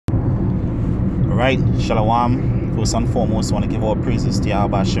Alright, Shalom. First and foremost, I want to give all praises to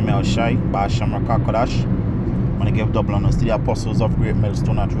Yahweh Hashem Shai, Hashem Rakakadash. I want to give double honors to the apostles of Great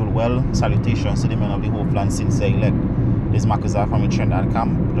Millstone that rule well. Salutations to the men of the Hope Land Sincere elect. This is Marcus from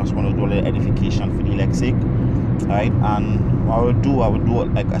Trend.com. Just want to do a little edification for the elect's sake. Alright, and what I would do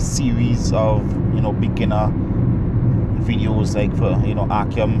like a series of beginner videos, like for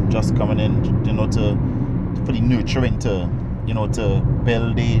Archeum just coming in, for the nurturing to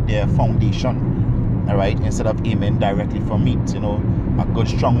build their foundation. Alright, instead of aiming directly for meat. A good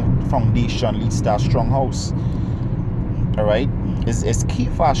strong foundation leads to a strong house. Alright, it's key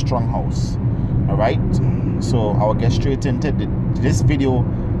for a strong house. Alright, so I'll get straight into this video.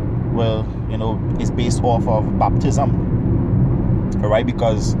 Well, is based off of baptism. Alright,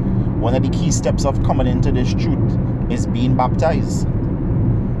 because one of the key steps of coming into this truth is being baptized.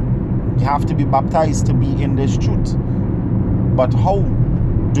 You have to be baptized to be in this truth. But how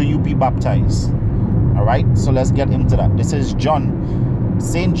do you be baptized? Alright, so let's get into that. This is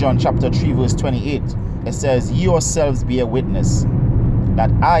St. John chapter 3 verse 28. It says, "Ye yourselves be a witness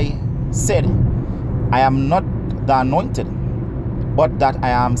that I said, I am not the anointed, but that I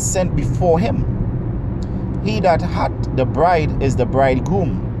am sent before him. He that hath the bride is the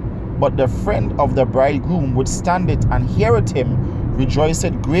bridegroom, but the friend of the bridegroom withstandeth and heareth him,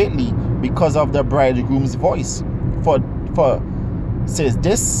 rejoiceth greatly because of the bridegroom's voice. For says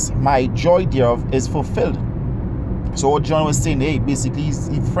this, my joy thereof is fulfilled." So what John was saying, hey, basically he's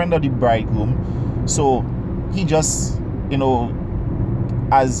a friend of the bridegroom. So he just,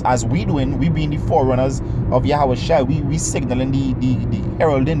 as we doing, we being the forerunners of Yahweh Shai, we signaling the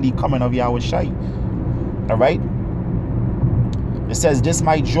heralding the coming of Yahweh Shai. Alright? It says, "This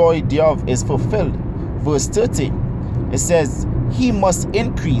my joy thereof is fulfilled." Verse 30, it says, "He must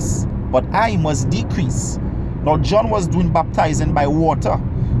increase, but I must decrease." Now John was doing baptizing by water.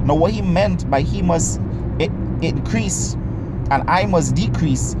 Now what he meant by he must increase and I must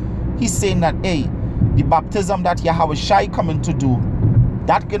decrease, he's saying that, hey, the baptism that Yahweh Shai coming to do,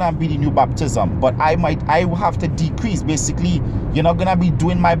 that gonna be the new baptism, but I will have to decrease. Basically, you're not gonna be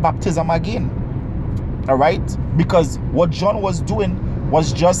doing my baptism again. All right, because what John was doing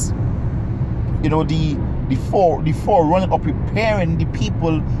was just the forerunning or preparing the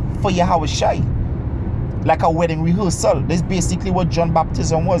people for Yahweh Shai, like a wedding rehearsal. That's basically what John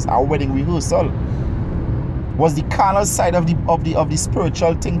baptism was. Our wedding rehearsal was the carnal side of the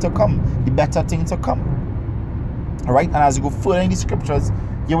spiritual thing to come, the better thing to come. All right, and as you go further in the scriptures,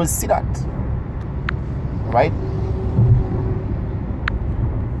 you will see that. All right,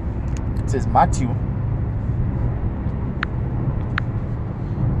 it says Matthew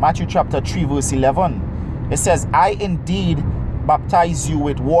chapter 3 verse 11. It says, "I indeed baptize you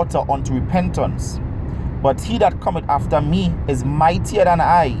with water unto repentance, but he that cometh after me is mightier than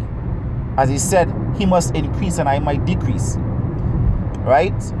I. As he said, he must increase and I might decrease."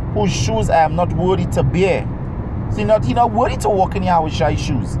 Right? "Whose shoes I am not worthy to bear." So he not worthy to walk in Yahweh Shai's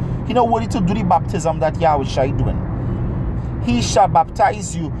shoes. He not worthy to do the baptism that Yahweh Shai doing. "He shall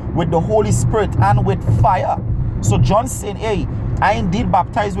baptize you with the Holy Spirit and with fire." So John saying, hey, I indeed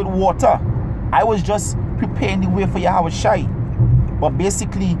baptized with water. I was just preparing the way for Yahweh Shai. But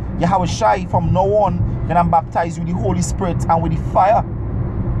basically, Yahweh Shai from now on, then I'm baptized with the Holy Spirit and with the fire.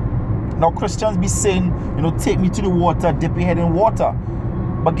 Now Christians be saying, take me to the water, dip your head in water.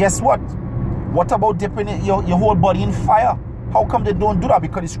 But guess what? What about dipping your whole body in fire? How come they don't do that?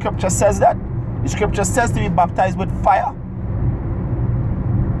 Because the scripture says that. The scripture says to be baptized with fire.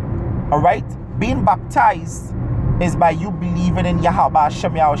 Alright? Being baptized is by you believing in Yahweh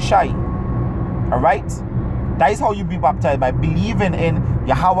Hashem Shai. Alright? That is how you be baptized, by believing in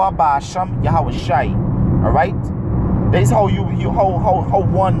Yahweh Hashem Yahweh Shai. Alright? That is how how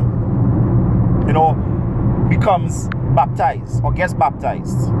one becomes baptized or gets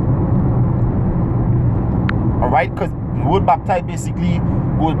baptized. Alright, because the word baptized basically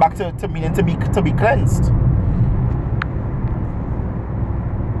goes back to meaning to be cleansed.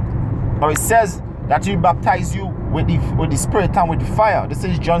 Now it says that he baptize you with the Spirit and with the fire. This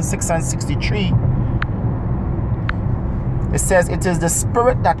is John 6:63. It says, "It is the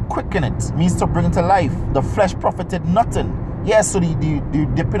Spirit that quickeneth," means to bring to life. "The flesh profited nothing." Yes, so the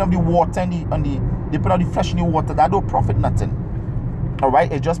dipping of the water and the dipping of the flesh in the water, that don't profit nothing.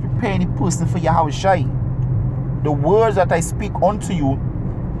 Alright, it's just preparing the person for Yahweh Shai. "The words that I speak unto you,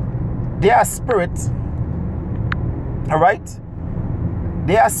 they are spirit." Alright?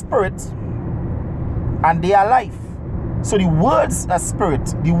 They are spirit and they are life. So the words are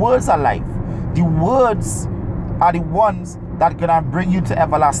spirit, the words are life. The words are the ones that are gonna bring you to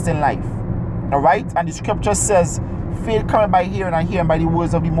everlasting life. Alright? And the scripture says, faith coming by hearing and hearing by the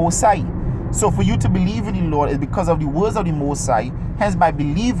words of the Most High. So for you to believe in the Lord is because of the words of the Most High. Hence, by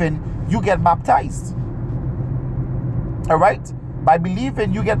believing, you get baptized. All right? By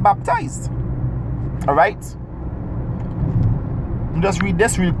believing, you get baptized. All right? Just read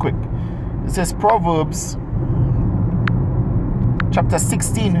this real quick. It says Proverbs chapter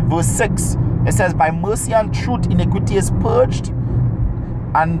 16 verse 6. It says, by mercy and truth iniquity is purged,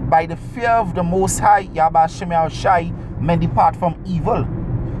 and by the fear of the Most High, Yahweh Shai, men depart from evil.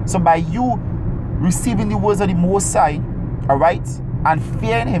 So by you receiving the words of the Most High, all right, and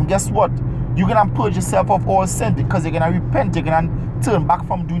fearing Him, guess what? You're going to purge yourself of all sin, because you're going to repent. You're going to turn back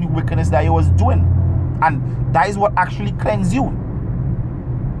from doing the wickedness that you was doing. And that is what actually cleanses you.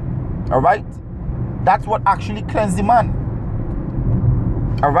 All right? That's what actually cleanses the man.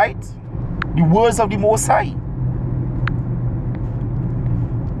 All right? The words of the Most High.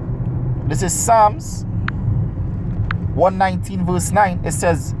 This is Psalms 119 verse 9. It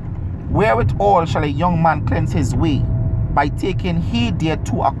says, wherewithal shall a young man cleanse his way? By taking heed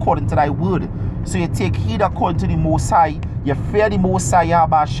thereto according to thy word. So you take heed according to the Most High. You fear the Most High,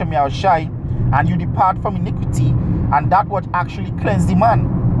 Yahweh Hashem Yahushai, and you depart from iniquity. And that what actually cleanses the man.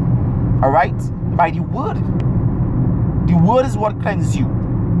 Alright? By the word. The word is what cleanses you.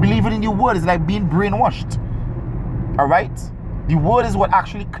 Believing in the word is like being brainwashed. Alright? The word is what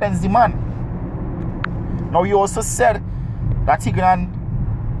actually cleanses the man. Now he also said that he can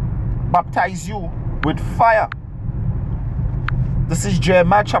baptize you with fire. This is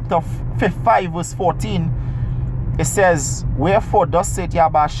Jeremiah chapter 5 verse 14. It says, wherefore thus saith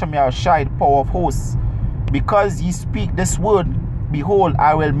Yahweh Hashem Yahushai, the power of hosts, because ye speak this word, behold,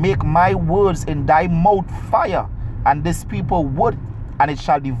 I will make my words in thy mouth fire, and this people wood, and it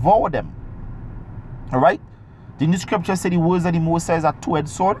shall devour them. Alright? Didn't the scripture say the words of the Most High is a two-edged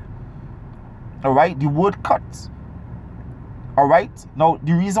sword? Alright? The word cuts. Alright? Now,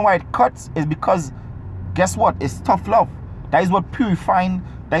 the reason why it cuts is because, guess what? It's tough love. That is what purifying,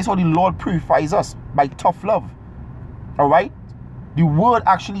 that is how the Lord purifies us, by tough love. Alright? The word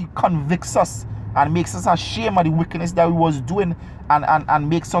actually convicts us and makes us ashamed of the wickedness that we was doing, and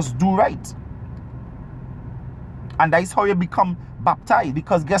makes us do right. And that is how you become baptized.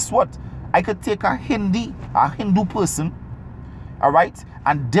 Because guess what? I could take a Hindu person, alright,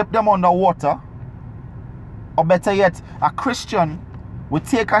 and dip them under water. Or better yet, a Christian would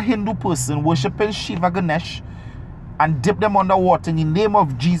take a Hindu person worshipping Shiva Ganesh and dip them under water in the name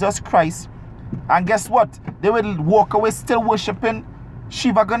of Jesus Christ. And guess what? They will walk away still worshipping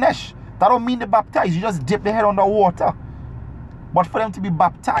Shiva Ganesh. That don't mean they're baptized. You just dip their head under water. But for them to be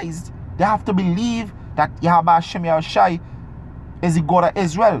baptized, they have to believe that Yahweh Hashem Yahushai is the God of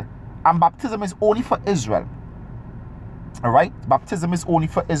Israel. And baptism is only for Israel. Alright? Baptism is only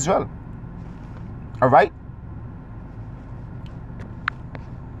for Israel. Alright?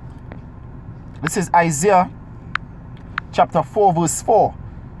 This is Isaiah chapter 4 verse 4.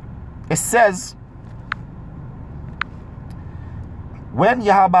 It says, when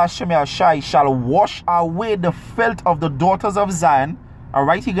Yahweh Hashem Yahushai shall wash away the filth of the daughters of Zion.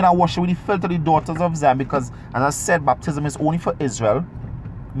 Alright, he's gonna wash away the filth of the daughters of Zion, because as I said, baptism is only for Israel,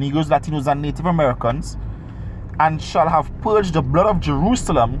 Negroes, Latinos, and Native Americans. And shall have purged the blood of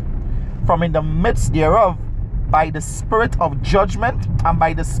Jerusalem from in the midst thereof by the spirit of judgment and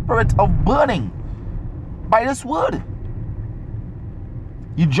by the spirit of burning. By this word.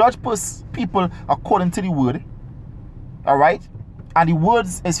 You judge people according to the word. Alright? And the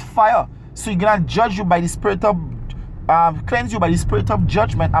words is fire. So you're gonna judge you by the spirit of cleanse you by the spirit of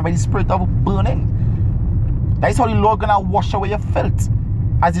judgment and by the spirit of burning. That is how the Lord gonna wash away your filth.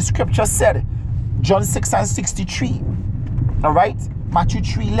 As the scripture said, John 6 and 63. Alright? Matthew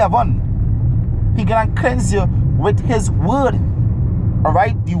 3:11. He gonna cleanse you with his word.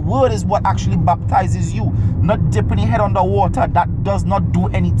 Alright? The word is what actually baptizes you. Not dipping your head under water. That does not do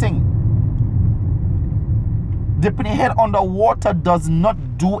anything. Dipping your head under water does not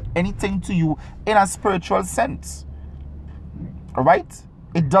do anything to you in a spiritual sense. Alright?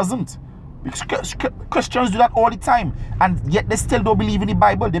 It doesn't. Christians do that all the time, and yet they still don't believe in the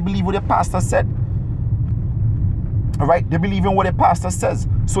Bible. They believe what the pastor said. Alright? They believe in what the pastor says.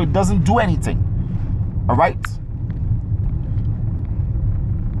 So it doesn't do anything. Alright?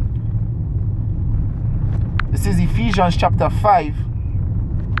 This is Ephesians chapter 5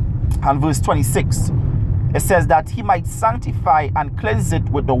 and verse 26. It says that he might sanctify and cleanse it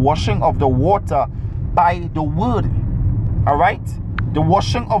with the washing of the water by the word. Alright? The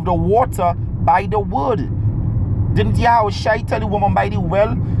washing of the water by the word. Didn't Yahushua tell the woman by the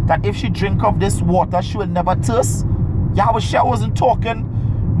well that if she drink of this water, she will never thirst? Yahushua wasn't talking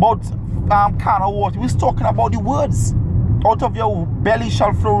about carnal water. He was talking about the words. Out of your belly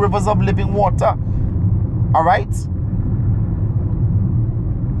shall flow rivers of living water. All right.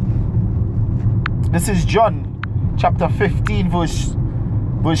 This is John chapter 15 verse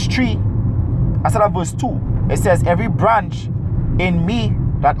 3. Instead of verse 2, it says, every branch in me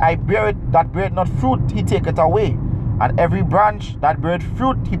that beareth not fruit, he taketh away. And every branch that beareth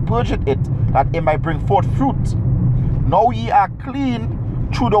fruit, he purgeth it, that it might bring forth fruit. Now ye are clean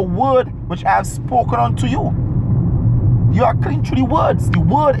through the word which I have spoken unto you. You are clean through the words. The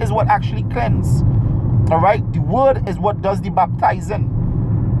word is what actually cleanses. All right? The word is what does the baptizing.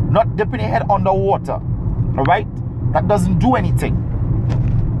 Not dipping your head under water. All right? That doesn't do anything.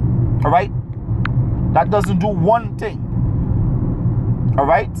 All right? That doesn't do one thing. All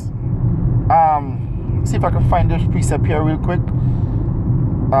right? See if I can find this precept here real quick.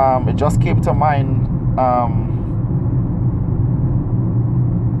 It just came to mind.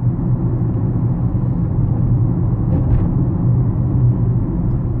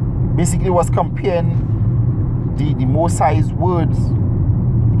 Basically was comparing the Most High's words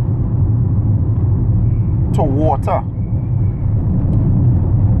to water.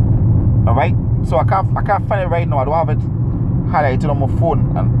 All right, so I can't find it right now. I don't have it highlighted on my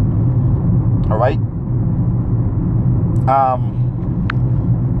phone. And all right,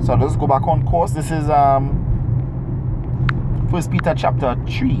 so let's go back on course. This is 1 Peter chapter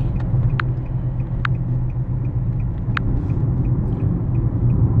 3.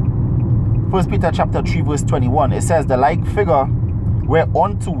 1 Peter chapter 3 verse 21. It says, the like figure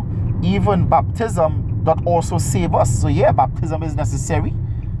whereunto even baptism doth also save us. So yeah, baptism is necessary.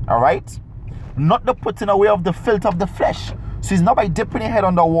 All right, not the putting away of the filth of the flesh. So it's not by dipping your head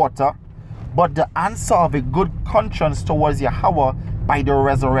under water, but the answer of a good conscience towards Yahweh by the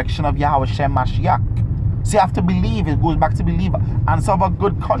resurrection of Yahweh Shem Mashiach. So you have to believe. It goes back to believe. Answer of a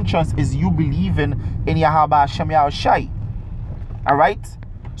good conscience is you believing in Yahweh Hashem Yahweh Shai. All right,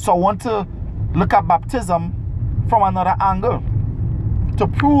 so I want to look at baptism from another angle to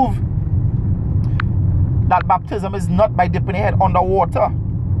prove that baptism is not by dipping your head under water.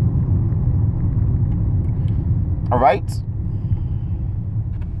 All right.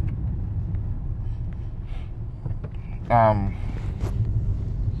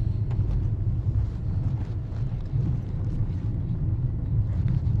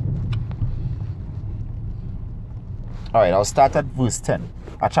 All right, I'll start at verse 10,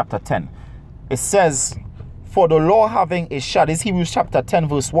 chapter 10. It says, for the law having a shadow, this is Hebrews chapter 10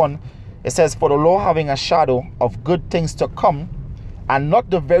 verse 1. It says, for the law having a shadow of good things to come, and not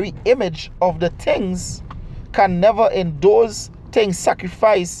the very image of the things, can never in those things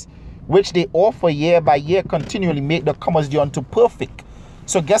sacrifice, which they offer year by year continually, make the comers thereunto perfect.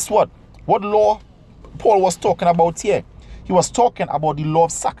 So guess what? What law Paul was talking about here? He was talking about the law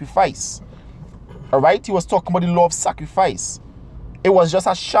of sacrifice. All right? He was talking about the law of sacrifice. It was just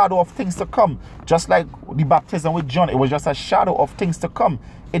a shadow of things to come. Just like the baptism with John, it was just a shadow of things to come.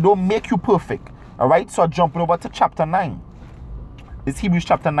 It don't make you perfect. All right? So jumping over to chapter 9. It's Hebrews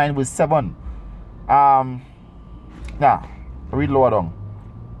chapter 9 verse 7. Now, read lower down.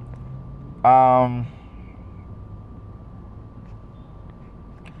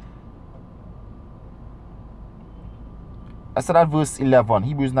 I said at verse 11,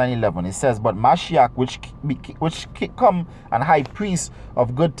 Hebrews 9:11. It says, but Mashiach, which come and high priest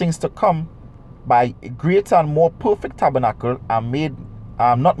of good things to come, by a greater and more perfect tabernacle, are made,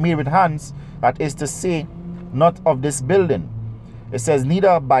 not made with hands, that is to say, not of this building. It says,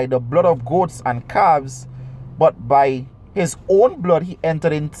 neither by the blood of goats and calves, but by his own blood he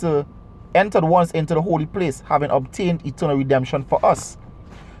entered once into the holy place, having obtained eternal redemption for us.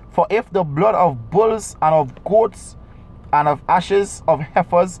 For if the blood of bulls and of goats and of ashes of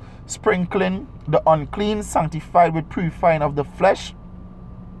heifers, sprinkling the unclean, sanctified with purifying of the flesh,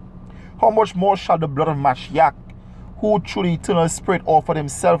 how much more shall the blood of Mashiach, who through the eternal Spirit offered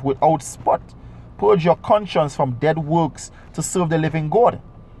himself without spot, purge your conscience from dead works to serve the living God?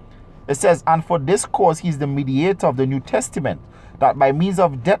 It says, and for this cause he is the mediator of the New Testament, that by means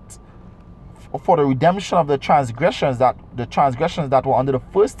of death, for the redemption of the transgressions that were under the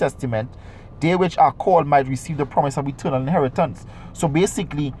first testament, they which are called might receive the promise of eternal inheritance. So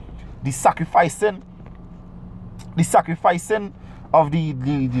basically, the sacrificing of the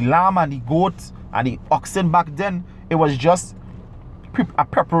lamb and the goat and the oxen back then, it was just a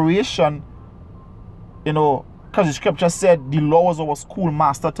preparation, you know, because the scripture said the law was our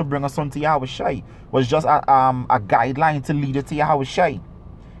schoolmaster to bring us unto Yahweh Shai. Was just a guideline to lead us to Yahweh Shai.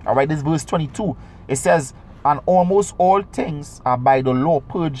 All right, this verse 22. It says, and almost all things are by the law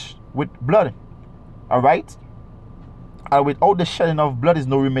purged with blood. All right, and without the shedding of blood is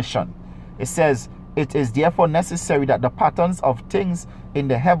no remission. It says, It is therefore necessary that the patterns of things in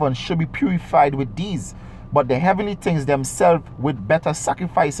the heavens should be purified with these, but the heavenly things themselves with better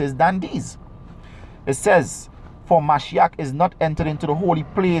sacrifices than these. It says, for Mashiach is not entered into the holy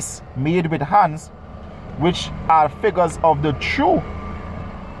place made with hands, which are figures of the true,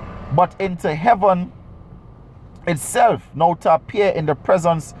 but into heaven itself, now to appear in the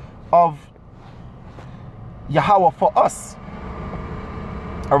presence of Yahweh for us.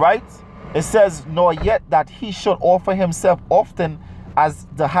 All right. It says, nor yet that he should offer himself often, as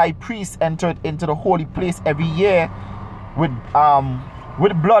the high priest entered into the holy place every year with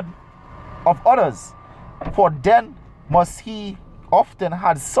blood of others. For then must he often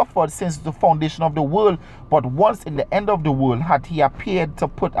had suffered since the foundation of the world, but once in the end of the world had he appeared to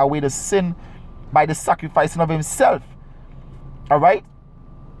put away the sin by the sacrificing of himself. All right.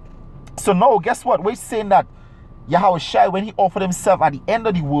 So now, guess what? We're saying that Yahweh Shai, when he offered himself at the end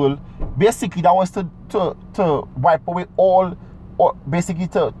of the world, basically that was to wipe away all, or basically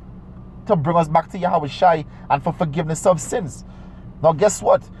to bring us back to Yahweh Shai and for forgiveness of sins. Now guess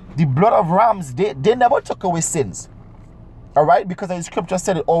what? The blood of rams, they never took away sins. All right, because the scripture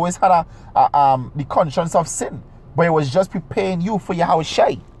said it always had the conscience of sin, but it was just preparing you for Yahweh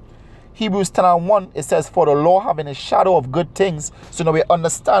Shai. Hebrews 10:1, it says, for the law having a shadow of good things. So now we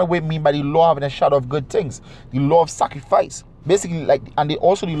understand what we mean by the law having a shadow of good things. The law of sacrifice. Basically, like, and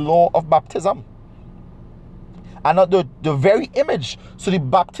also the law of baptism. And not the very image. So the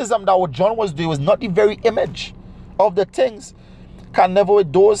baptism that what John was doing was not the very image of the things. Can never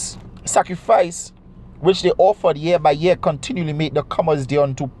with those sacrifice which they offered year by year continually make the comers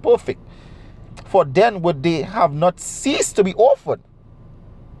thereunto perfect. For then would they have not ceased to be offered.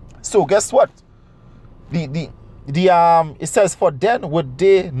 So guess what? It says, for then would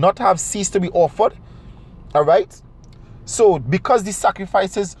they not have ceased to be offered. All right. So because the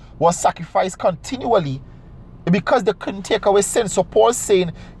sacrifices was sacrificed continually, because they couldn't take away sin. So Paul's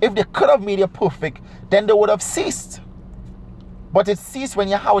saying, if they could have made it perfect, then they would have ceased. But it ceased when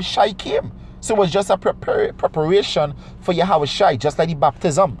Yahweh Shai came. So it was just a preparation for Yahweh Shai, just like the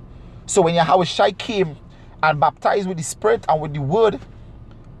baptism. So when Yahweh Shai came and baptized with the Spirit and with the Word,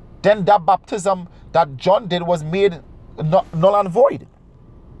 then that baptism that John did was made null and void.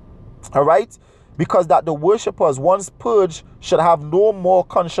 All right? Because that the worshippers, once purged, should have no more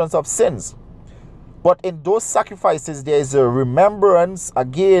conscience of sins. But in those sacrifices, there is a remembrance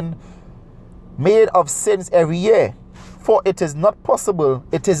again made of sins every year. For it is not possible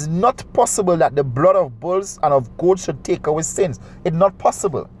that the blood of bulls and of goats should take away sins. It's not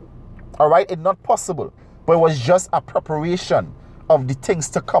possible. All right? It's not possible. But it was just a preparation of the things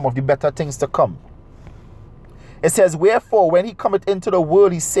to come, of the better things to come. It says, wherefore, when he cometh into the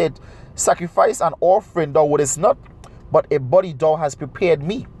world, he said, sacrifice and offering thou wouldest not, but a body thou hast prepared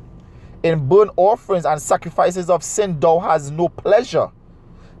me. In burnt offerings and sacrifices of sin thou hast no pleasure.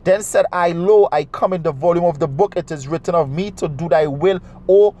 Then said I, lo, I come in the volume of the book. It is written of me to do thy will,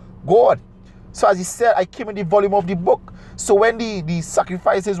 O God. So as he said, I came in the volume of the book. So when the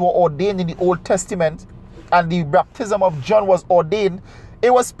sacrifices were ordained in the Old Testament and the baptism of John was ordained,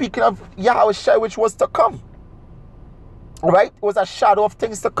 it was speaking of Yahweh Shai, which was to come. Right? It was a shadow of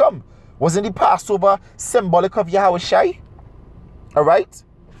things to come. Wasn't the Passover symbolic of Yahweh Shai? All right?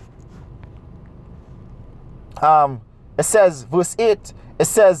 It says, verse 8, it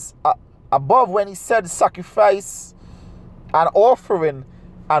says, above when he said sacrifice and offering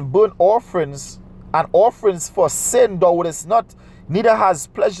and burnt offerings and offerings for sin thou wouldest not, neither has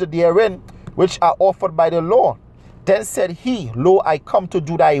pleasure therein, which are offered by the law. Then said he, lo, I come to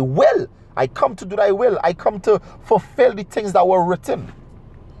do thy will. I come to do thy will. I come to fulfill the things that were written.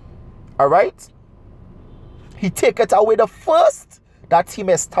 All right? He taketh away the first, that he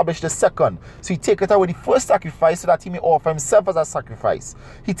may establish the second. So he taketh away the first sacrifice, so that he may offer himself as a sacrifice.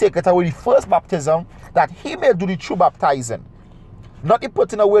 He taketh away the first baptism, that he may do the true baptizing. Not the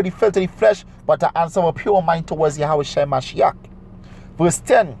putting away the filth of the flesh, but to answer a pure mind towards Yahweh Shai Mashiach. Verse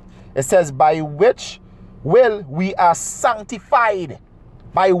 10, it says, by which will we are sanctified.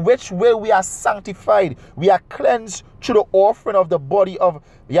 By which will we are sanctified. We are cleansed through the offering of the body of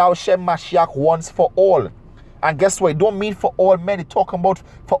Yahweh Shai Mashiach once for all. And guess what? It don't mean for all men. It's talking about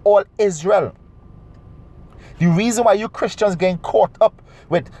for all Israel. The reason why you Christians getting caught up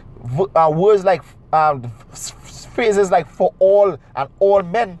with words like phrases like for all and all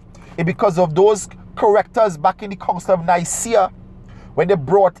men is because of those correctors back in the Council of Nicaea, when they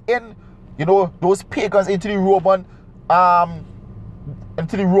brought in, you know, those pagans into the Roman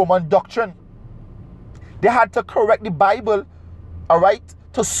doctrine. They had to correct the Bible, all right,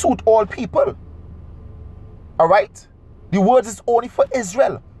 to suit all people. All right? The words is only for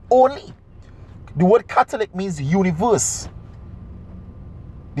Israel. Only. The word Catholic means universe.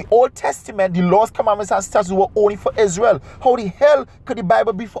 The Old Testament, the laws, commandments, and statutes were only for Israel. How the hell could the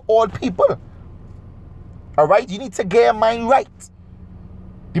Bible be for all people? Alright? You need to get your mind right.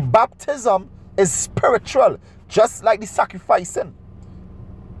 The baptism is spiritual, just like the sacrificing.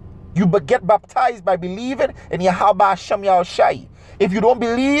 You get baptized by believing in Yahweh Hashem Yahushai. If you don't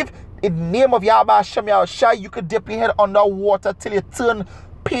believe in the name of Yahweh Hashem Yahushai, you could dip your head under water till you turn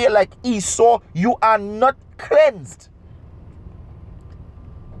pale like Esau. You are not cleansed.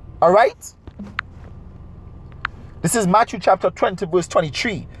 Alright? This is Matthew chapter 20 verse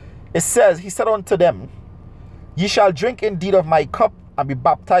 23. It says, he said unto them, ye shall drink indeed of my cup and be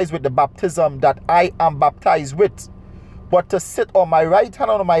baptized with the baptism that I am baptized with. But to sit on my right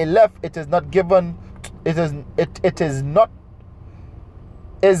hand and on my left, it is not given, it is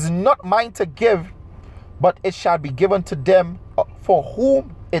not mine to give, but it shall be given to them for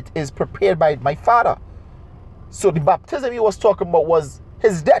whom it is prepared by my Father. So the baptism he was talking about was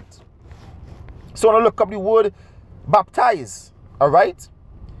his death. So when I look up the word baptize, alright,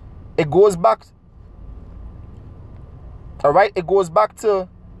 it goes back, alright, it goes back to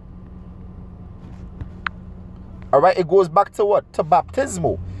what? To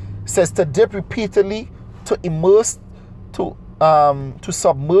baptismo. It says to dip repeatedly, to immerse, to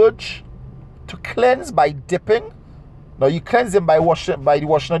submerge, to cleanse by dipping. Now you cleanse them by the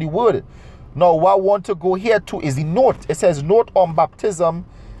washing of the word. Now what I want to go here to is the note. It says note on baptism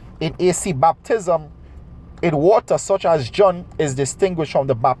in AC baptism in water such as John is distinguished from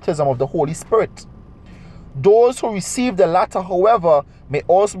the baptism of the Holy Spirit. Those who receive the latter, however, may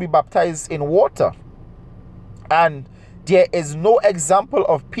also be baptized in water. And there is no example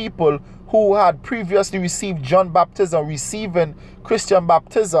of people who had previously received John baptism receiving Christian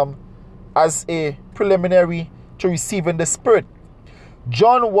baptism as a preliminary to receiving the Spirit.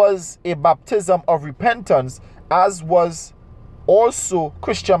 John was a baptism of repentance, as was also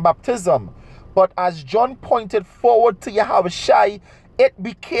Christian baptism. But as John pointed forward to Yahushua, it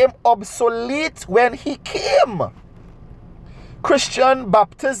became obsolete when he came. Christian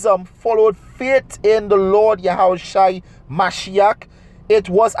baptism followed faith in the Lord Yahushua Mashiach. It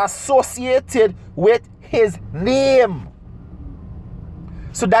was associated with his name.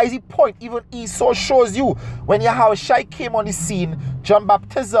 So that is the point. Even Esau shows you when Yahushua came on the scene, John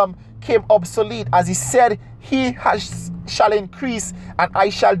baptism came obsolete, as he said, he shall increase and I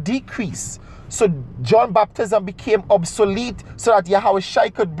shall decrease. So John baptism became obsolete so that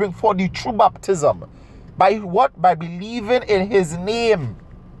Yahushua could bring forth the true baptism. By what? By believing in his name.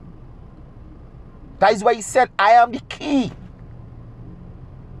 That is why he said, I am the key.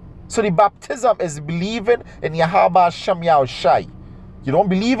 So the baptism is believing in Yahweh Hashem Yahushai. You don't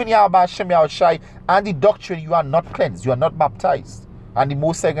believe in Yahweh Hashem Yahushai and the doctrine, you are not cleansed. You are not baptized. And the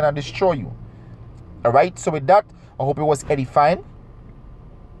Most High going to destroy you. Alright, so with that, I hope it was edifying.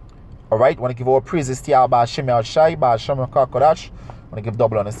 Alright, want to give all praises to Yahweh Hashem Yahushai, Hashem Kodash. I want to give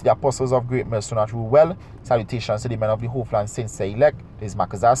double honors to the apostles of great mercy, not rule well. Salutations to the men of the whole land, saints, elect. This is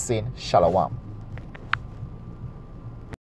Makazah saying, Shalom.